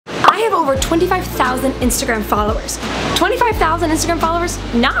have over 25,000 Instagram followers. 25,000 Instagram followers,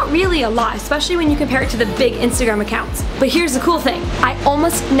 not really a lot, especially when you compare it to the big Instagram accounts. But here's the cool thing, I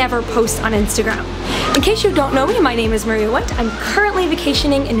almost never post on Instagram. In case you don't know me, my name is Wendt. I'm currently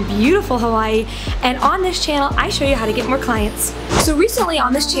vacationing in beautiful Hawaii, and on this channel, I show you how to get more clients. So recently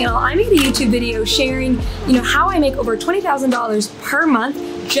on this channel, I made a YouTube video sharing, how I make over $20,000 per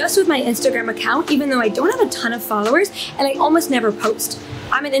month just with my Instagram account, even though I don't have a ton of followers and I almost never post.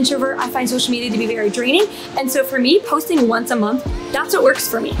 I'm an introvert, I find social media to be very draining, and so for me, posting once a month, that's what works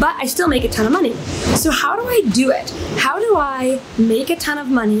for me, but I still make a ton of money. So how do I do it? How do I make a ton of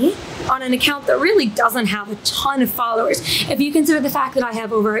money on an account that really doesn't have a ton of followers? If you consider the fact that I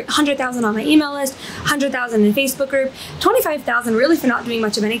have over 100,000 on my email list, 100,000 in Facebook group, 25,000 really for not doing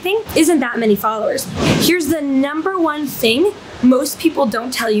much of anything, isn't that many followers. Here's the number one thing most people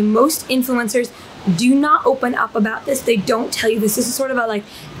don't tell you. Most influencers do not open up about this. They don't tell you this. This is sort of a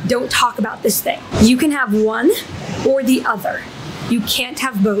don't talk about this thing. You can have one or the other. You can't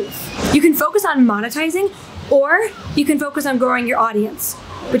have both. You can focus on monetizing or you can focus on growing your audience,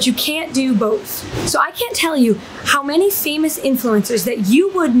 but you can't do both. So I can't tell you how many famous influencers that you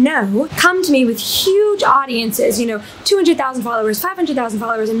would know come to me with huge audiences, 200,000 followers, 500,000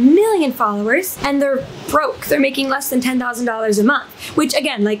 followers, 1 million followers, and they're broke. They're making less than $10,000 a month, which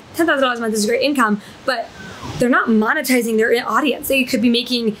again, $10,000 a month is a great income, but they're not monetizing their audience. They could be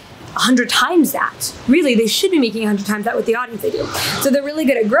making 100 times that. Really, they should be making 100 times that with the audience they do. So they're really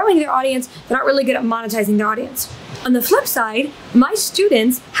good at growing their audience, they're not really good at monetizing their audience. On the flip side, my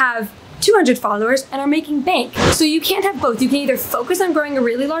students have 200 followers and are making bank. So you can't have both. You can either focus on growing a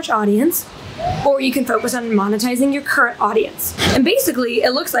really large audience, or you can focus on monetizing your current audience. And basically,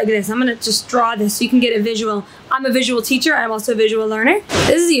 it looks like this. I'm gonna just draw this so you can get a visual. I'm a visual teacher, I'm also a visual learner.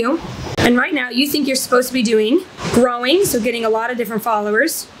 This is you. And right now, you think you're supposed to be doing growing, so getting a lot of different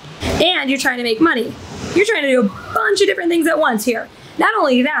followers, and you're trying to make money. You're trying to do a bunch of different things at once here. Not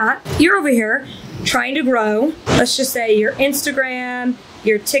only that, you're over here trying to grow, let's just say your Instagram,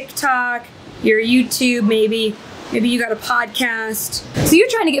 your TikTok, your YouTube maybe you got a podcast. So you're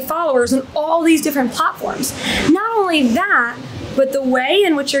trying to get followers on all these different platforms. Not only that, but the way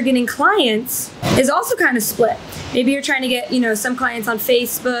in which you're getting clients is also kind of split. Maybe you're trying to get, some clients on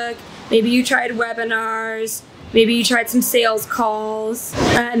Facebook, maybe you tried webinars, maybe you tried some sales calls,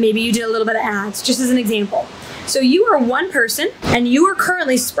 maybe you did a little bit of ads, just as an example. So you are one person and you are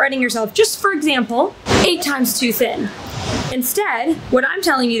currently spreading yourself, just for example, 8 times too thin. Instead, what I'm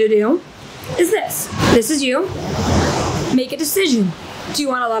telling you to do is this. This is you. Make a decision. Do you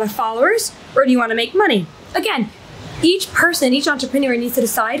want a lot of followers or do you want to make money? Again, each person, each entrepreneur needs to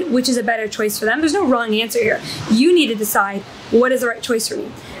decide which is a better choice for them. There's no wrong answer here. You need to decide what is the right choice for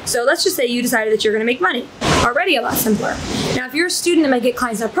me. So let's just say you decided that you're going to make money. Already a lot simpler. Now, if you're a student and might get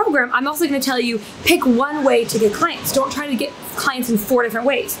clients in a program, I'm also going to tell you pick one way to get clients. Don't try to get clients in 4 different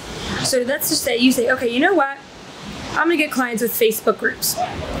ways. So let's just say you say, okay, you know what? I'm going to get clients with Facebook groups.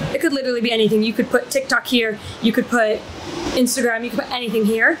 It could literally be anything. You could put TikTok here. You could put Instagram. You could put anything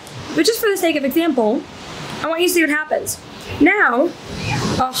here. But just for the sake of example, I want you to see what happens. Now,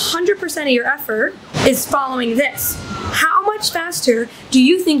 100% of your effort is following this. How much faster do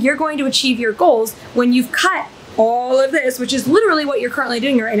you think you're going to achieve your goals when you've cut all of this, which is literally what you're currently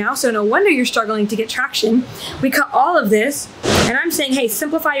doing right now, so no wonder you're struggling to get traction. We cut all of this, and I'm saying, hey,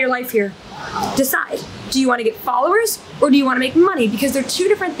 simplify your life here. Decide. Do you want to get followers or do you want to make money? Because they're 2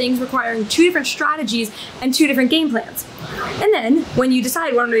 different things requiring 2 different strategies and 2 different game plans. And then when you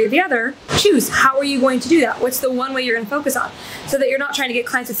decide one way or the other, choose how are you going to do that? What's the one way you're going to focus on? So that you're not trying to get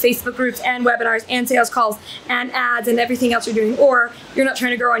clients with Facebook groups and webinars and sales calls and ads and everything else you're doing, or you're not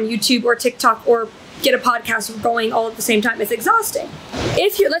trying to grow on YouTube or TikTok or get a podcast going all at the same time. It's exhausting.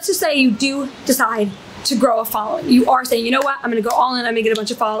 Let's just say you do decide to grow a following. You are saying, you know what, I'm going to go all in, I'm going to get a bunch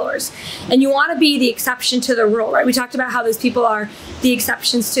of followers. And you want to be the exception to the rule, right? We talked about how those people are the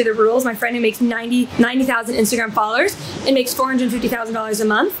exceptions to the rules. My friend who makes 90,000 Instagram followers and makes $450,000 a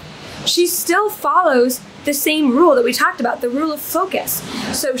month, she still follows the same rule that we talked about, the rule of focus.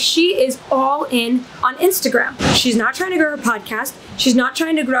 So she is all in on Instagram. She's not trying to grow her podcast. She's not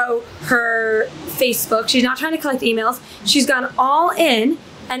trying to grow her Facebook. She's not trying to collect emails. She's gone all in,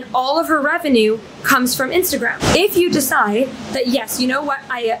 and all of her revenue comes from Instagram. If you decide that, yes, you know what,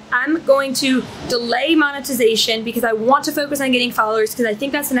 I'm going to delay monetization because I want to focus on getting followers because I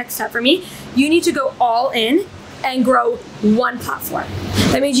think that's the next step for me, you need to go all in and grow one platform.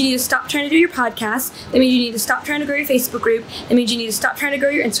 That means you need to stop trying to do your podcast. That means you need to stop trying to grow your Facebook group. That means you need to stop trying to grow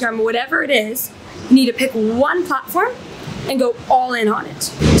your Instagram, whatever it is. You need to pick one platform and go all in on it.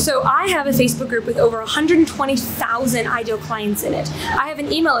 So I have a Facebook group with over 120,000 ideal clients in it. I have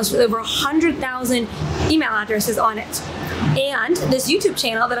an email list with over 100,000 email addresses on it. And this YouTube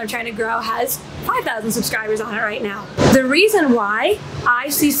channel that I'm trying to grow has 5,000 subscribers on it right now. The reason why I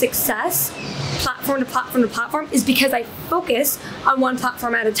see success platform to platform to platform is because I focus on one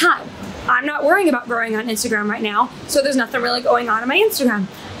platform at a time. I'm not worrying about growing on Instagram right now, so there's nothing really going on my Instagram.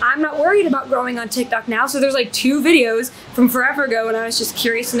 I'm not worried about growing on TikTok now, so there's like 2 videos from forever ago and I was just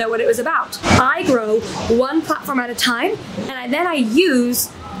curious to know what it was about. I grow one platform at a time, and then I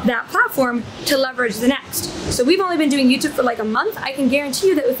use that platform to leverage the next. So we've only been doing YouTube for like a month. I can guarantee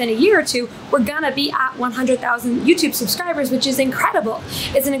you that within a year or 2, we're gonna be at 100,000 YouTube subscribers, which is incredible.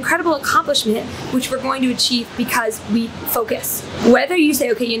 It's an incredible accomplishment, which we're going to achieve because we focus. Whether you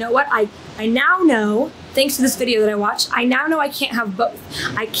say, okay, you know what, I now know, thanks to this video that I watched, I now know I can't have both.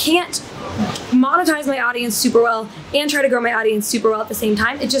 I can't monetize my audience super well and try to grow my audience super well at the same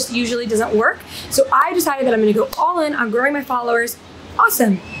time. It just usually doesn't work. So I decided that I'm gonna go all in on growing my followers.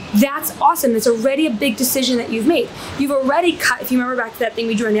 Awesome. That's awesome. It's already a big decision that you've made. You've already cut, if you remember back to that thing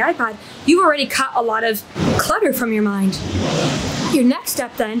we drew on the iPad, you've already cut a lot of clutter from your mind. Your next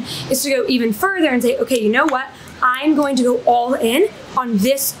step then is to go even further and say, okay, you know what? I'm going to go all in on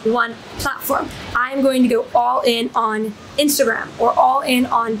this one platform. I'm going to go all in on Instagram, or all in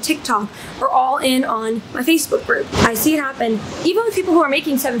on TikTok, or all in on my Facebook group. I see it happen even with people who are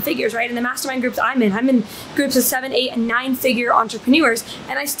making 7 figures, right? In the mastermind groups I'm in groups of 7, 8, and 9-figure entrepreneurs,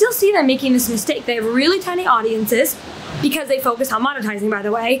 and I still see them making this mistake. They have really tiny audiences because they focus on monetizing, by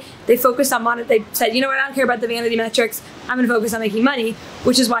the way. They focused on they said, you know what, I don't care about the vanity metrics. I'm gonna focus on making money,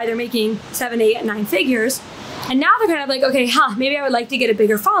 which is why they're making 7, 8, and 9 figures. And now they're kind of like, okay, maybe I would like to get a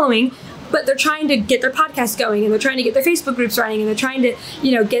bigger following, but they're trying to get their podcast going, and they're trying to get their Facebook groups running, and they're trying to,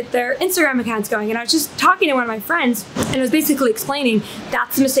 get their Instagram accounts going. And I was just talking to one of my friends, and I was basically explaining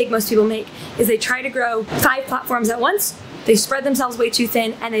that's the mistake most people make, is they try to grow 5 platforms at once, they spread themselves way too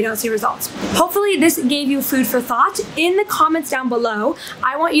thin, and they don't see results. Hopefully this gave you food for thought. In the comments down below,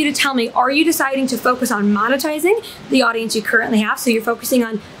 I want you to tell me, are you deciding to focus on monetizing the audience you currently have, so you're focusing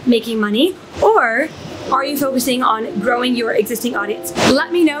on making money, or are you focusing on growing your existing audience?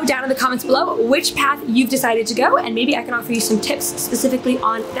 Let me know down in the comments below which path you've decided to go, and maybe I can offer you some tips specifically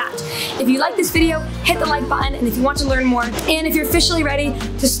on that. If you like this video, hit the like button, and if you want to learn more, and if you're officially ready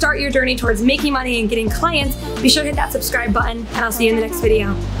to start your journey towards making money and getting clients, be sure to hit that subscribe button, and I'll see you in the next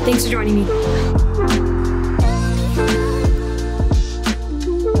video. Thanks for joining me.